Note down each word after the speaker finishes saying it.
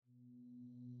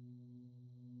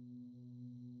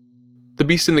The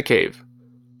Beast in the Cave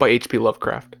by H.P.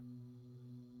 Lovecraft.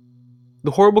 The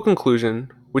horrible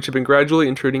conclusion, which had been gradually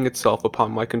intruding itself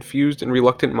upon my confused and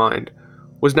reluctant mind,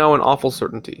 was now an awful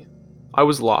certainty. I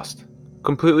was lost,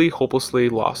 completely hopelessly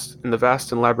lost in the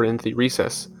vast and labyrinthy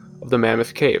recess of the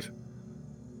Mammoth Cave.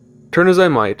 Turn as I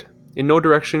might, in no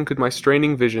direction could my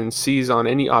straining vision seize on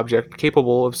any object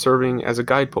capable of serving as a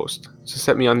guidepost to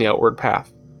set me on the outward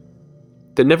path.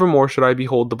 That never more should I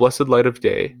behold the blessed light of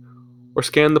day, or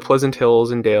scan the pleasant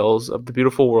hills and dales of the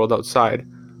beautiful world outside,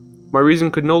 my reason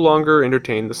could no longer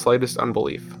entertain the slightest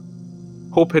unbelief.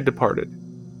 Hope had departed.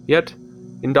 Yet,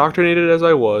 indoctrinated as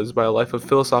I was by a life of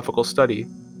philosophical study,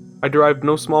 I derived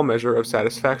no small measure of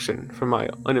satisfaction from my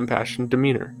unimpassioned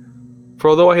demeanor. For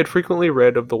although I had frequently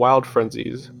read of the wild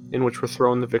frenzies in which were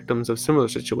thrown the victims of similar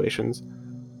situations,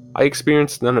 I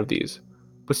experienced none of these,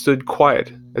 but stood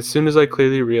quiet as soon as I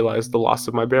clearly realized the loss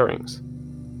of my bearings.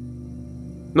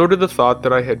 Nor did the thought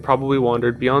that I had probably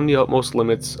wandered beyond the utmost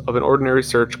limits of an ordinary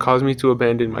search cause me to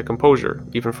abandon my composure,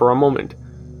 even for a moment.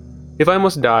 If I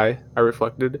must die, I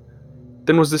reflected,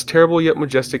 then was this terrible yet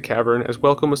majestic cavern as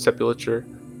welcome a sepulture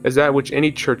as that which any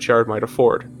churchyard might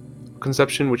afford, a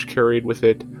conception which carried with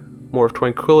it more of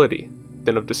tranquillity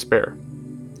than of despair.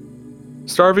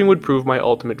 Starving would prove my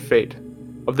ultimate fate.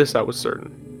 Of this I was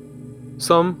certain.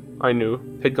 Some, I knew,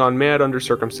 had gone mad under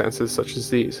circumstances such as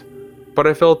these, but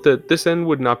I felt that this end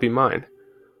would not be mine.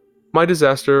 My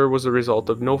disaster was the result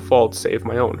of no fault save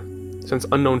my own, since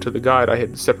unknown to the guide I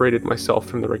had separated myself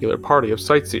from the regular party of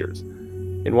sightseers,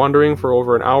 and wandering for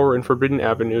over an hour in forbidden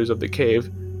avenues of the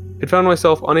cave, had found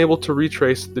myself unable to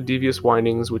retrace the devious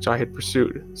windings which I had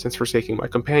pursued since forsaking my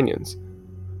companions.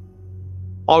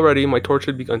 Already my torch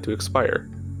had begun to expire.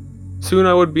 Soon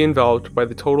I would be enveloped by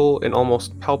the total and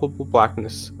almost palpable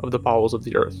blackness of the bowels of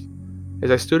the earth. As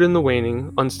I stood in the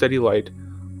waning, unsteady light,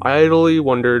 I idly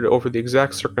wondered over the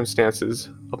exact circumstances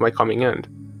of my coming end.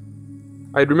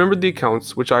 I had remembered the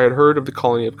accounts which I had heard of the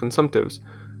colony of consumptives,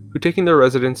 who, taking their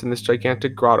residence in this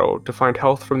gigantic grotto to find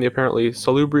health from the apparently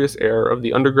salubrious air of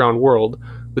the underground world,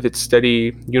 with its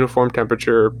steady, uniform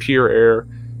temperature, pure air,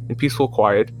 and peaceful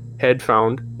quiet, had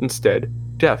found, instead,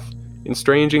 death, in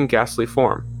strange and ghastly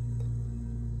form.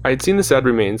 I had seen the sad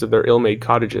remains of their ill-made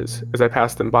cottages as I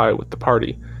passed them by with the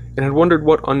party, and had wondered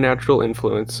what unnatural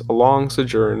influence a long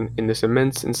sojourn in this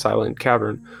immense and silent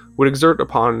cavern would exert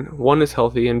upon one as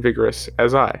healthy and vigorous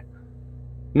as I.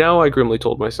 Now, I grimly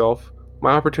told myself,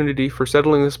 my opportunity for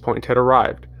settling this point had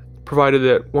arrived, provided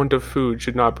that want of food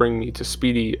should not bring me to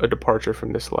speedy a departure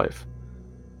from this life.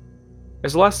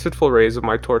 As the last fitful rays of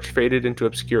my torch faded into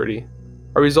obscurity,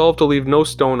 I resolved to leave no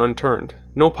stone unturned,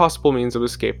 no possible means of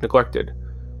escape neglected.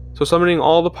 So summoning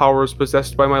all the powers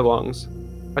possessed by my lungs,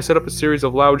 I set up a series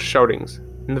of loud shoutings,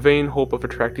 in the vain hope of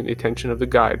attracting the attention of the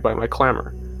guide by my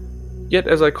clamor. Yet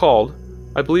as I called,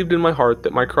 I believed in my heart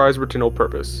that my cries were to no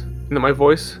purpose, and that my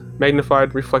voice,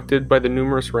 magnified, reflected by the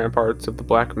numerous ramparts of the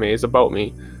black maze about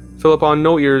me, fell upon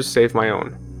no ears save my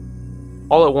own.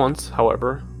 All at once,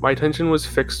 however, my attention was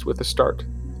fixed with a start,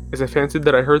 as I fancied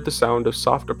that I heard the sound of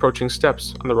soft approaching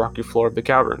steps on the rocky floor of the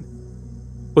cavern.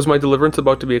 Was my deliverance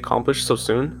about to be accomplished so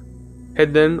soon?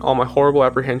 Had then all my horrible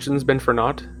apprehensions been for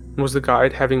naught, and was the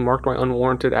guide, having marked my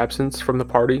unwarranted absence from the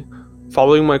party,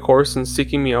 following my course and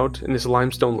seeking me out in this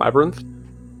limestone labyrinth?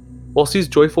 Whilst these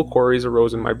joyful queries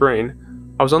arose in my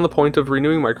brain, I was on the point of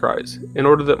renewing my cries, in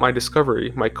order that my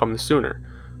discovery might come the sooner,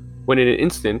 when in an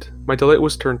instant my delight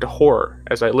was turned to horror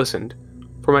as I listened,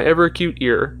 for my ever-acute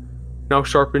ear, now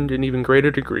sharpened in even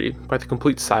greater degree by the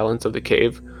complete silence of the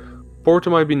cave, bore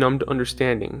to my benumbed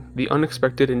understanding the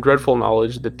unexpected and dreadful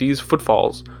knowledge that these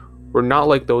footfalls were not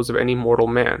like those of any mortal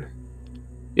man.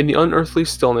 In the unearthly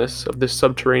stillness of this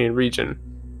subterranean region,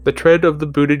 the tread of the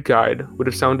booted guide would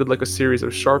have sounded like a series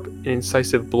of sharp and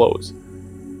incisive blows.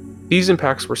 These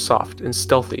impacts were soft and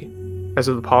stealthy, as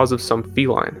of the paws of some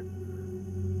feline.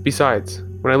 Besides,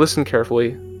 when I listened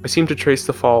carefully, I seemed to trace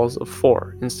the falls of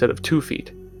 4 instead of 2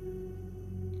 feet.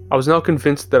 I was now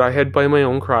convinced that I had by my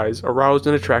own cries aroused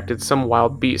and attracted some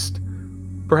wild beast,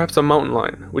 perhaps a mountain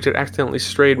lion which had accidentally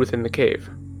strayed within the cave.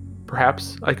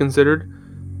 Perhaps, I considered,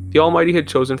 the Almighty had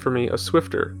chosen for me a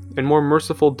swifter and more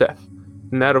merciful death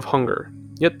than that of hunger,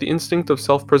 yet the instinct of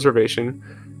self-preservation,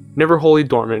 never wholly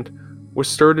dormant, was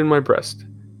stirred in my breast,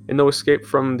 and though escape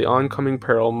from the oncoming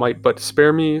peril might but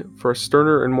spare me for a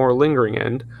sterner and more lingering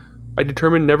end, I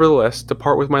determined nevertheless to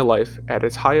part with my life at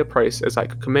as high a price as I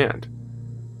could command.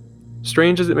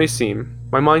 Strange as it may seem,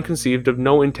 my mind conceived of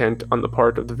no intent on the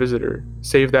part of the visitor,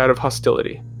 save that of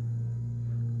hostility.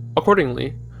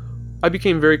 Accordingly, I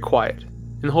became very quiet,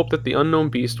 in the hope that the unknown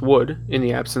beast would, in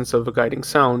the absence of a guiding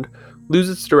sound, lose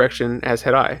its direction as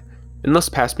had I, and thus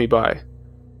pass me by,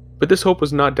 But this hope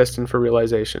was not destined for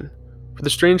realization, for the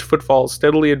strange footfalls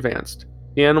steadily advanced,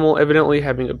 the animal evidently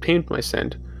having obtained my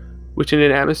scent, which in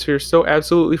an atmosphere so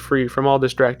absolutely free from all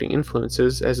distracting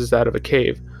influences as is that of a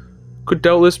cave, could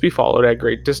doubtless be followed at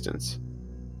great distance.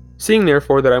 Seeing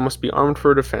therefore that I must be armed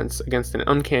for defense against an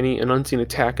uncanny and unseen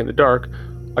attack in the dark,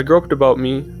 I groped about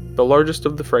me the largest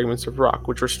of the fragments of rock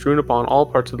which were strewn upon all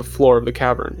parts of the floor of the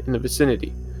cavern in the vicinity,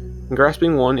 and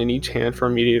grasping one in each hand for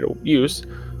immediate use,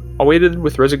 awaited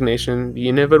with resignation the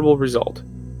inevitable result.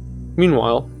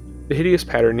 Meanwhile, the hideous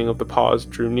patterning of the paws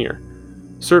drew near.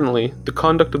 Certainly, the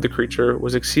conduct of the creature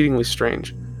was exceedingly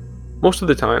strange. Most of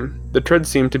the time, the tread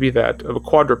seemed to be that of a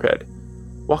quadruped,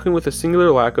 walking with a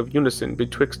singular lack of unison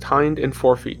betwixt hind and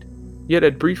forefeet, yet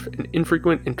at brief and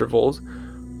infrequent intervals,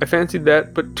 I fancied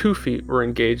that but 2 feet were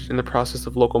engaged in the process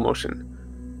of locomotion.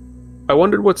 I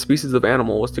wondered what species of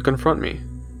animal was to confront me.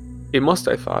 It must,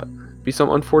 I thought, be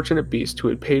some unfortunate beast who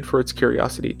had paid for its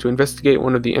curiosity to investigate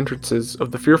one of the entrances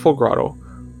of the fearful grotto,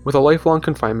 with a lifelong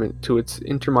confinement to its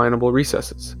interminable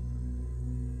recesses.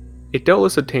 It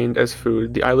doubtless obtained as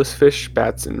food the eyeless fish,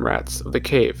 bats, and rats of the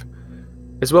cave,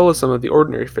 as well as some of the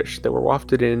ordinary fish that were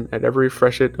wafted in at every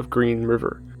freshet of green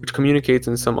river, which communicates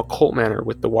in some occult manner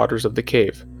with the waters of the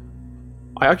cave.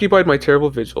 I occupied my terrible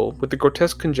vigil with the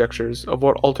grotesque conjectures of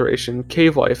what alteration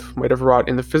cave life might have wrought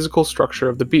in the physical structure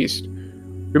of the beast,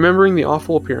 remembering the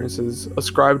awful appearances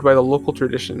ascribed by the local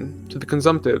tradition to the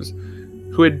consumptives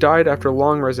who had died after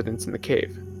long residence in the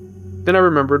cave. Then I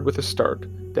remembered with a start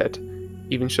that,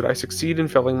 even should I succeed in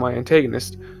felling my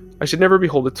antagonist, I should never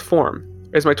behold its form,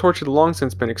 as my torch had long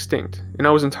since been extinct, and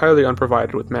I was entirely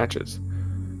unprovided with matches.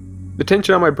 The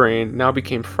tension on my brain now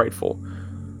became frightful,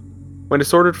 when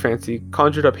disordered fancy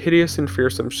conjured up hideous and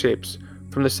fearsome shapes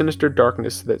from the sinister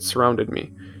darkness that surrounded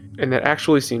me, and that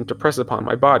actually seemed to press upon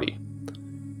my body.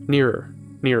 Nearer,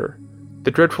 nearer,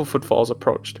 the dreadful footfalls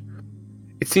approached.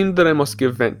 It seemed that I must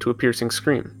give vent to a piercing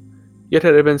scream, yet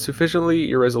had I been sufficiently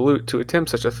irresolute to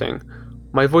attempt such a thing,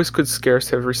 my voice could scarce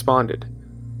have responded.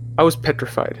 I was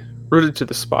petrified, rooted to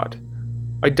the spot.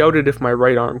 I doubted if my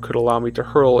right arm could allow me to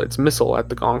hurl its missile at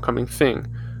the oncoming thing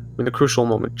when the crucial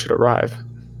moment should arrive.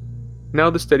 Now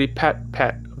the steady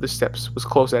pat-pat of the steps was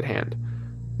close at hand,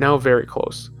 now very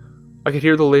close. I could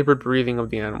hear the labored breathing of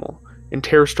the animal, and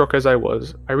terror-struck as I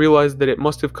was, I realized that it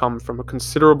must have come from a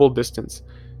considerable distance,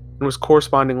 and was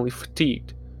correspondingly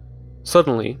fatigued.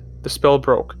 Suddenly, the spell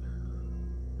broke.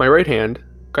 My right hand,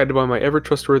 guided by my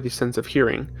ever-trustworthy sense of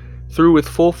hearing, threw with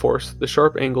full force the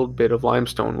sharp-angled bit of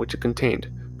limestone which it contained,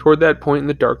 toward that point in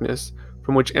the darkness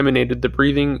from which emanated the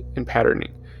breathing and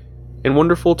patterning. And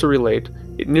wonderful to relate,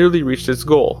 it nearly reached its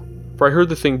goal, for I heard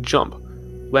the thing jump,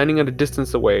 landing at a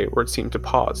distance away where it seemed to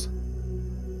pause.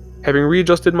 Having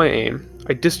readjusted my aim,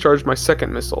 I discharged my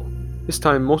second missile, this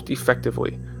time most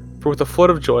effectively, for with a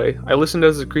flood of joy, I listened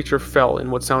as the creature fell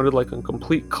in what sounded like a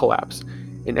complete collapse,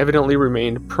 and evidently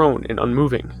remained prone and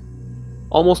unmoving.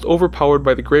 Almost overpowered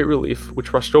by the great relief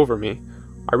which rushed over me,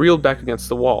 I reeled back against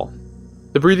the wall.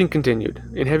 The breathing continued,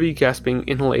 in heavy gasping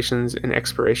inhalations and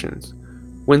expirations,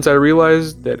 whence I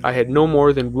realized that I had no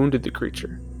more than wounded the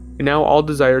creature, and now all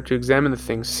desire to examine the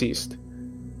thing ceased.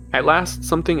 At last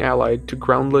something allied to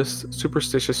groundless,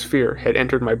 superstitious fear had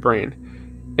entered my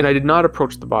brain, and I did not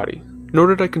approach the body, nor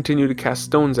did I continue to cast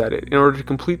stones at it in order to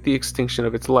complete the extinction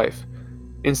of its life.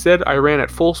 Instead, I ran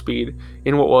at full speed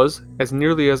in what was, as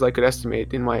nearly as I could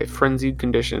estimate in my frenzied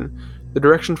condition, the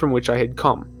direction from which I had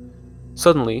come.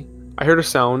 Suddenly, I heard a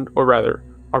sound, or rather,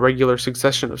 a regular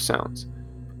succession of sounds.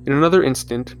 In another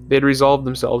instant, they had resolved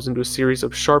themselves into a series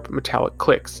of sharp metallic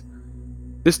clicks.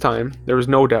 This time, there was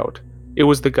no doubt. It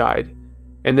was the guide.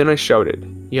 And then I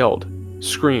shouted, yelled,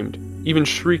 screamed, even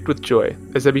shrieked with joy,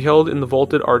 as I beheld in the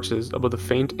vaulted arches above the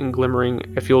faint and glimmering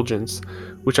effulgence,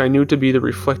 which I knew to be the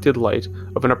reflected light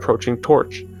of an approaching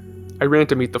torch. I ran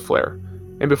to meet the flare,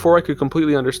 and before I could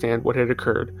completely understand what had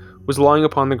occurred, was lying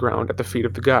upon the ground at the feet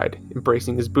of the guide,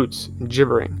 embracing his boots and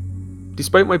gibbering.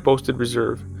 Despite my boasted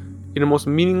reserve, in a most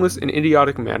meaningless and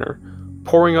idiotic manner,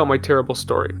 pouring out my terrible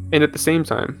story, and at the same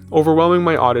time, overwhelming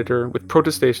my auditor with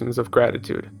protestations of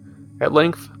gratitude. At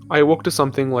length, I awoke to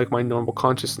something like my normal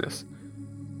consciousness.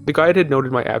 The guide had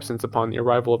noted my absence upon the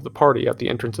arrival of the party at the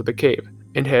entrance of the cave,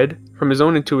 and had, from his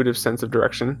own intuitive sense of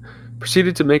direction,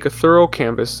 proceeded to make a thorough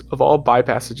canvass of all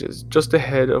by-passages just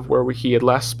ahead of where he had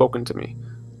last spoken to me,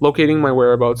 locating my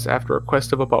whereabouts after a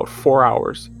quest of about 4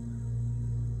 hours.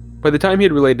 By the time he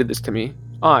had related this to me,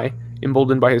 I,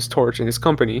 emboldened by his torch and his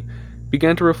company,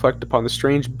 began to reflect upon the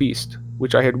strange beast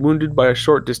which I had wounded by a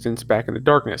short distance back in the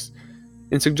darkness,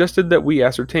 and suggested that we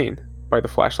ascertain, by the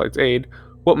flashlight's aid,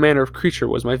 what manner of creature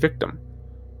was my victim.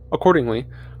 Accordingly,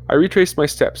 I retraced my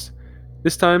steps,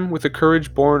 this time with a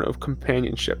courage born of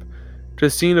companionship, to the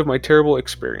scene of my terrible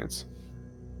experience.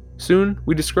 Soon,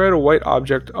 we descried a white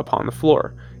object upon the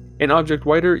floor, an object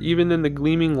whiter even than the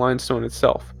gleaming limestone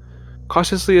itself.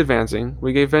 Cautiously advancing,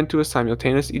 we gave vent to a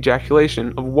simultaneous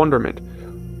ejaculation of wonderment,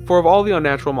 for of all the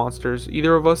unnatural monsters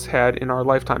either of us had in our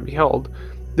lifetime beheld,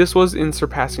 this was in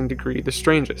surpassing degree the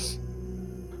strangest.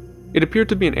 It appeared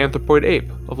to be an anthropoid ape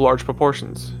of large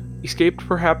proportions, escaped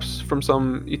perhaps from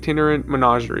some itinerant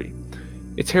menagerie.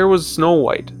 Its hair was snow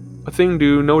white, a thing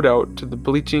due, no doubt, to the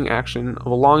bleaching action of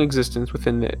a long existence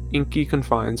within the inky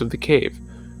confines of the cave,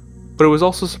 but it was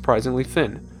also surprisingly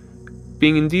thin,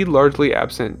 being indeed largely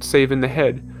absent save in the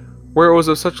head, where it was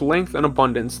of such length and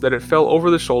abundance that it fell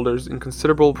over the shoulders in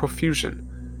considerable profusion.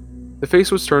 The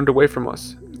face was turned away from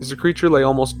us, as the creature lay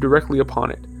almost directly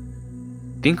upon it.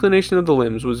 The inclination of the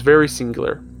limbs was very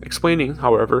singular, explaining,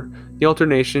 however, the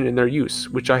alternation in their use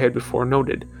which I had before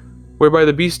noted, whereby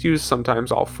the beast used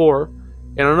sometimes all four,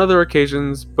 and on other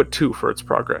occasions but two for its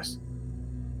progress.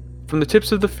 From the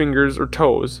tips of the fingers or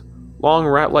toes, long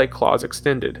rat-like claws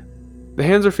extended. The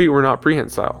hands or feet were not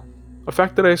prehensile, a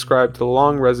fact that I ascribed to the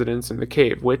long residence in the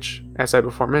cave which, as I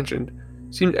before mentioned,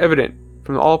 seemed evident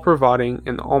from the all-pervading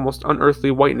and almost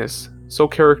unearthly whiteness so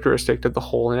characteristic of the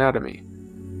whole anatomy.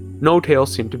 No tail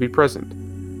seemed to be present.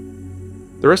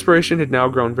 The respiration had now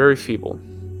grown very feeble,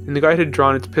 and the guide had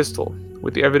drawn its pistol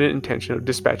with the evident intention of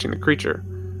dispatching the creature,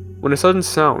 when a sudden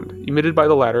sound emitted by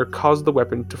the latter caused the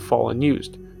weapon to fall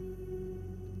unused.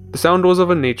 The sound was of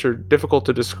a nature difficult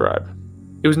to describe.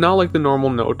 It was not like the normal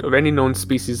note of any known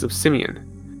species of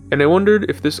simian, and I wondered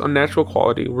if this unnatural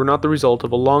quality were not the result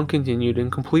of a long-continued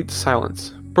and complete silence,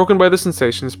 broken by the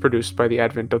sensations produced by the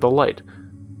advent of the light,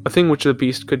 a thing which the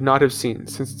beast could not have seen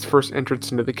since its first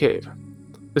entrance into the cave.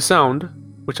 The sound,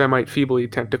 which I might feebly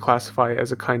attempt to classify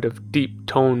as a kind of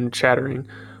deep-toned chattering,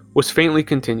 was faintly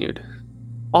continued.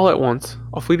 All at once,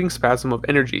 a fleeting spasm of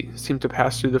energy seemed to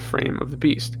pass through the frame of the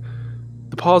beast.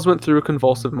 The paws went through a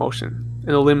convulsive motion, and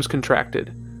the limbs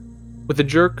contracted. With a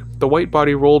jerk, the white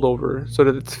body rolled over so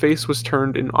that its face was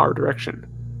turned in our direction.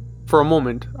 For a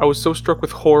moment, I was so struck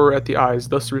with horror at the eyes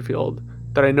thus revealed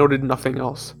that I noted nothing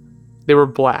else. They were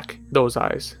black, those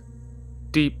eyes.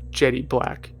 Deep, jetty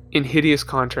black, in hideous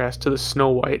contrast to the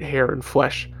snow-white hair and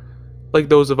flesh. Like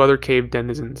those of other cave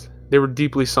denizens, they were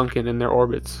deeply sunken in their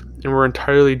orbits, and were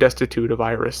entirely destitute of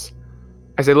iris.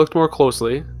 As I looked more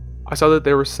closely, I saw that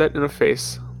they were set in a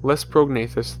face less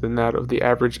prognathous than that of the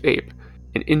average ape,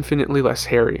 and infinitely less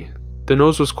hairy. The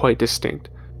nose was quite distinct.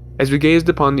 As we gazed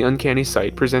upon the uncanny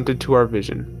sight presented to our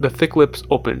vision, the thick lips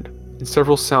opened, and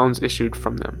several sounds issued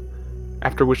from them,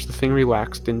 after which the thing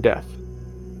relaxed in death.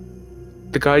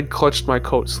 The guide clutched my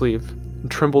coat sleeve, and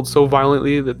trembled so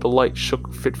violently that the light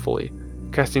shook fitfully,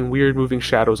 casting weird moving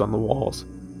shadows on the walls.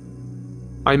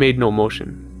 I made no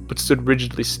motion, but stood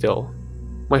rigidly still,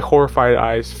 my horrified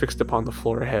eyes fixed upon the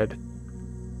floor ahead.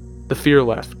 The fear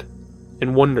left,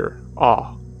 and wonder,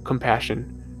 awe,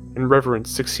 compassion, and reverence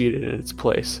succeeded in its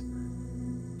place.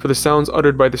 For the sounds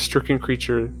uttered by the stricken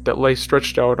creature that lay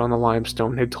stretched out on the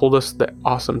limestone had told us the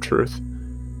awesome truth.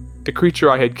 The creature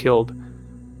I had killed,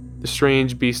 the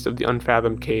strange beast of the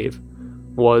unfathomed cave,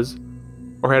 was,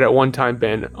 or had at one time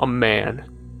been, a man.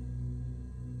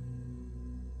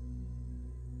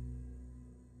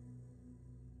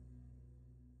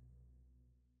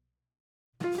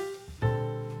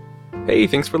 Hey,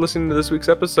 thanks for listening to this week's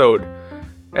episode.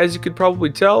 As you could probably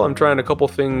tell, I'm trying a couple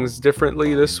things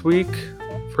differently this week.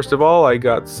 First of all, I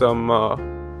got some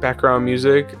background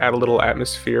music, add a little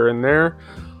atmosphere in there.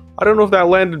 I don't know if that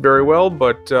landed very well,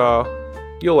 but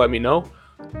you'll let me know.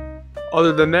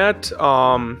 Other than that,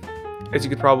 as you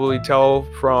could probably tell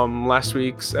from last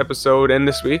week's episode and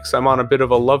this week's, I'm on a bit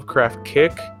of a Lovecraft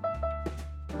kick.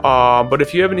 But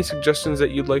if you have any suggestions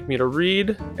that you'd like me to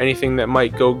read, anything that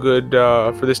might go good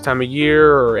for this time of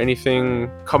year, or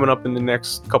anything coming up in the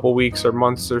next couple weeks or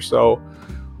months or so,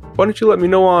 why don't you let me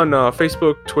know on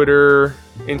Facebook, Twitter,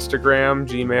 Instagram,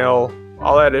 Gmail.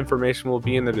 All that information will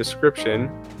be in the description.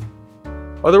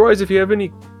 Otherwise, if you have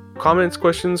any comments,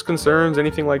 questions, concerns,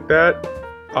 anything like that,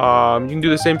 you can do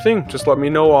the same thing. Just let me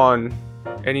know on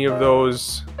any of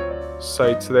those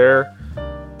sites there.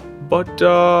 But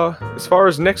as far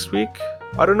as next week,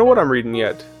 I don't know what I'm reading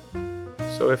yet.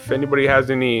 So if anybody has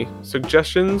any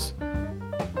suggestions,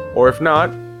 or if not,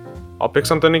 I'll pick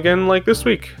something again like this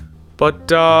week.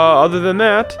 But other than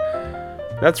that,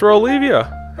 that's where I'll leave you.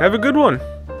 Have a good one.